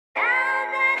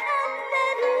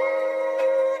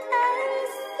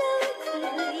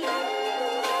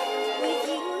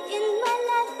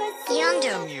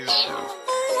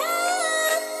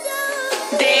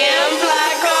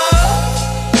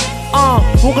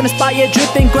Walk on the spot, yeah,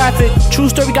 drifting graphic. True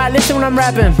story, gotta listen when I'm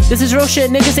rapping. This is real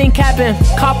shit, niggas ain't capping.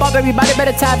 Cop up, everybody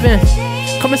better tap in.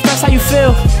 Come express how you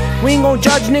feel. We ain't gon'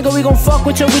 judge, nigga, we gon' fuck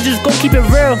with you, we just gon' keep it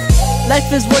real.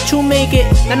 Life is what you make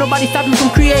it, let nobody stop you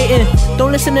from creating.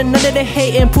 Don't listen to none of the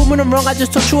hating, prove me I'm wrong, I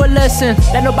just taught you a lesson.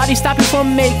 Let nobody stop you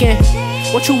from making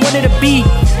what you wanted to be.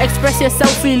 Express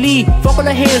yourself freely, fuck all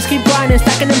the haters, keep grinding,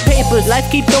 stacking them papers. Life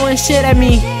keep throwing shit at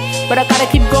me, but I gotta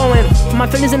keep going. Put my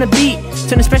feelings in the beat,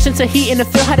 turn expression to heat, and the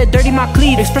feel had to dirty my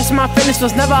cleat. Expressing my feelings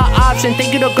was never an option,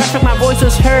 thank you to Grafik, my voice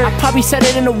was heard. I probably said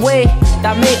it in a way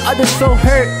that made others feel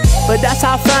hurt, but that's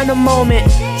how I found the moment.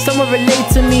 Someone relate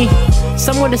to me,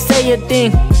 someone to say a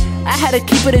thing. I had to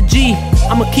keep it a G,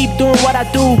 I'ma keep doing what I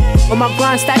do. On my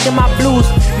grind, stacking my blues.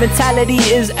 Mentality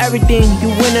is everything, you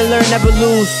win and learn, never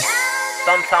lose.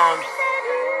 Sometimes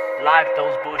life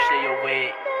throws bullshit your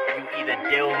way. You either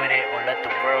deal with it or let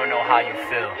the world know how you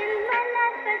feel.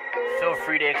 Feel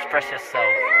free to express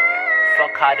yourself.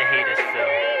 Fuck how the haters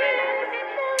feel.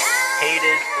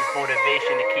 Haters is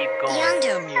motivation to keep going.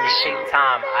 They take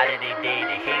time out of their day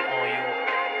to hate on you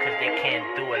cause they can't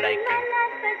do it like you.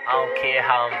 I don't care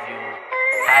how I'm viewed.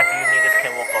 Half of you niggas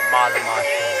can walk a mile in my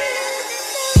shoes.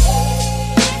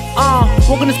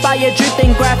 Walk on the spot, yeah,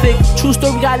 drifting graphic. True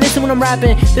story, gotta listen when I'm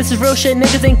rapping. This is real shit,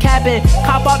 niggas ain't capping.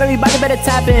 Cop up, everybody better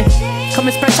tap in. Come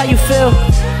express how you feel.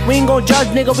 We ain't gon' judge,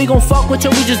 nigga, we gon' fuck with you,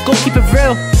 we just gon' keep it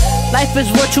real. Life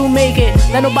is what you make it,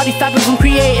 let nobody stop you from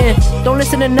creating. Don't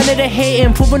listen to none of the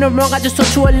hating, proving them wrong, I just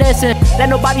taught you a lesson. Let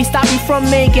nobody stop you from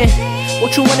making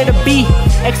what you wanted to be.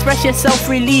 Express yourself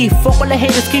freely, fuck all the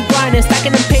haters, keep grinding,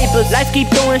 stacking them papers. Life keep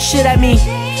throwing shit at me,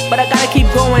 but I gotta keep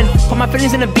going. Put my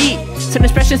feelings in the beat, turn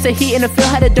expressions to heat, and the feel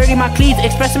had to dirty my cleats.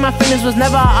 Expressing my feelings was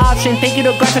never an option, thank you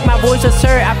to Grafik, my voice was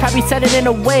heard. I probably said it in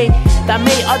a way that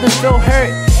made others feel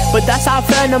hurt, but that's how I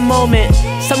felt in the moment.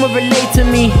 Someone relate to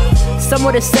me,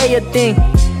 someone to say a thing.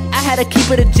 I had to keep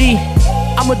it a G,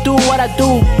 I'ma do what I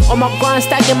do. On my grind,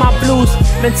 stacking my blues.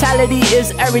 Mentality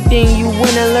is everything, you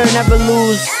win and learn, never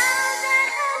lose.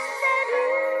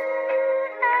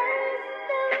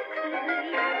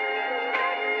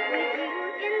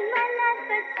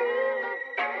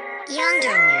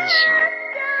 Younger Music.